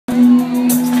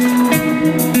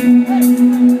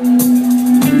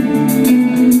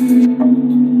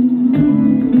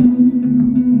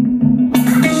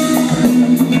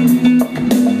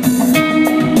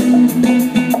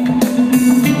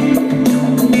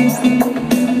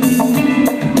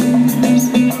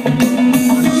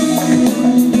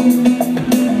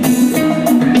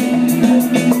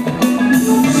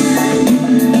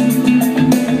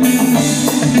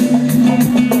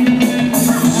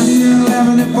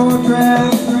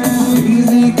fortress,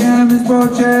 easy canvas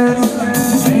porches,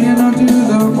 saying unto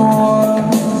the boy,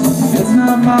 it's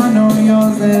not mine or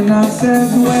yours. Then I said,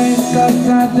 wait, cause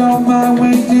I don't mind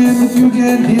waiting. If you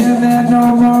get here, then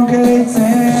no more gates.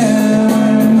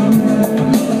 And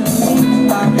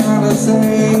I gotta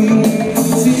say,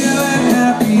 stealing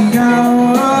happy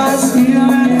hour,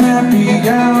 stealing happy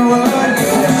hour,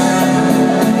 yeah.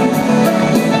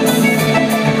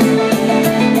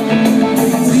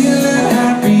 Stealing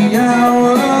happy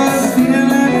hours,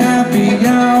 stealing happy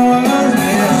hours,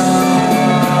 yeah.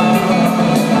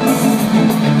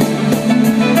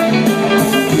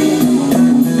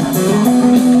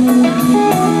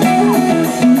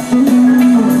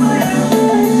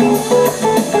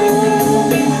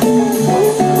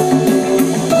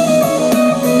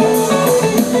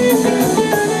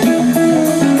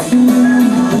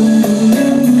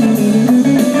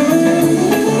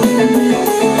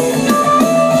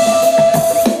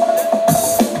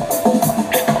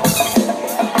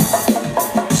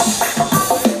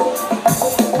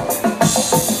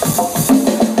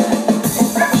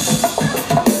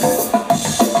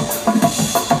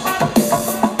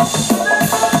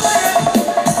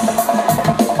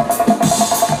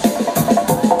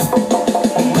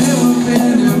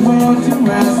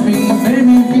 Made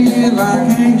me feel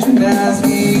like ancient as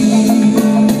me.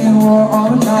 War all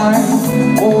the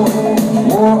time,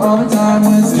 war all the time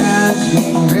was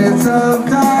catching bits of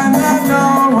time that no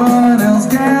one else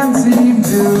can seem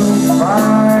to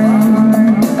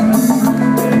find.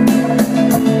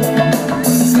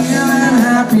 Stealing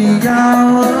happy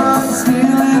hours,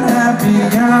 stealing happy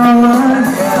hours,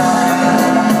 yeah.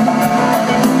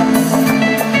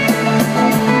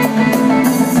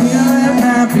 Stealing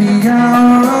happy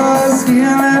hours,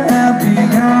 stealing happy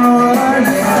hours,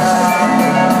 yeah.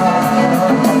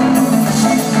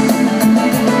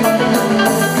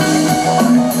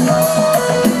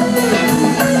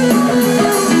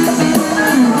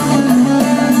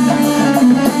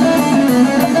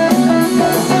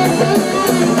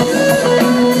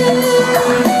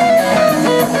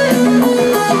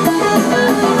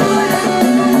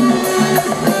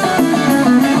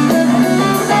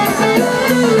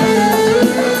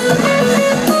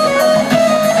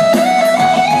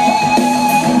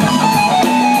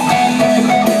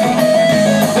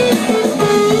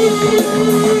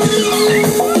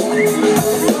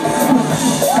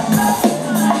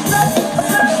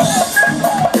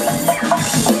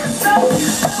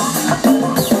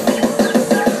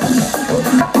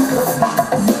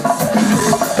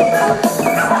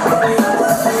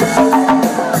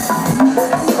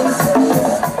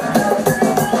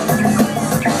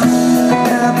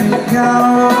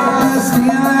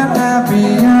 Stealing happy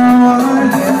hour,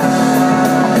 yeah.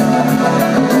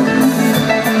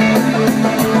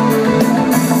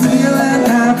 Stealing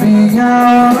happy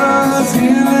hour,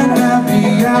 stealing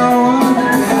happy hour,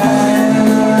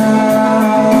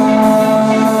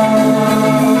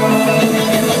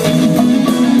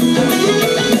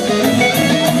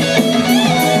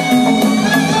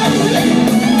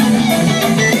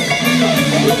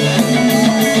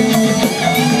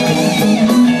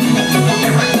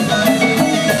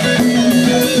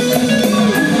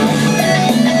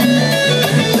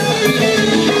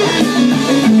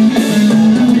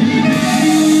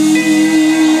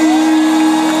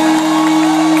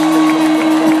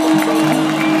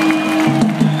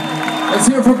 Let's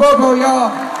hear it for Bobo,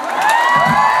 y'all.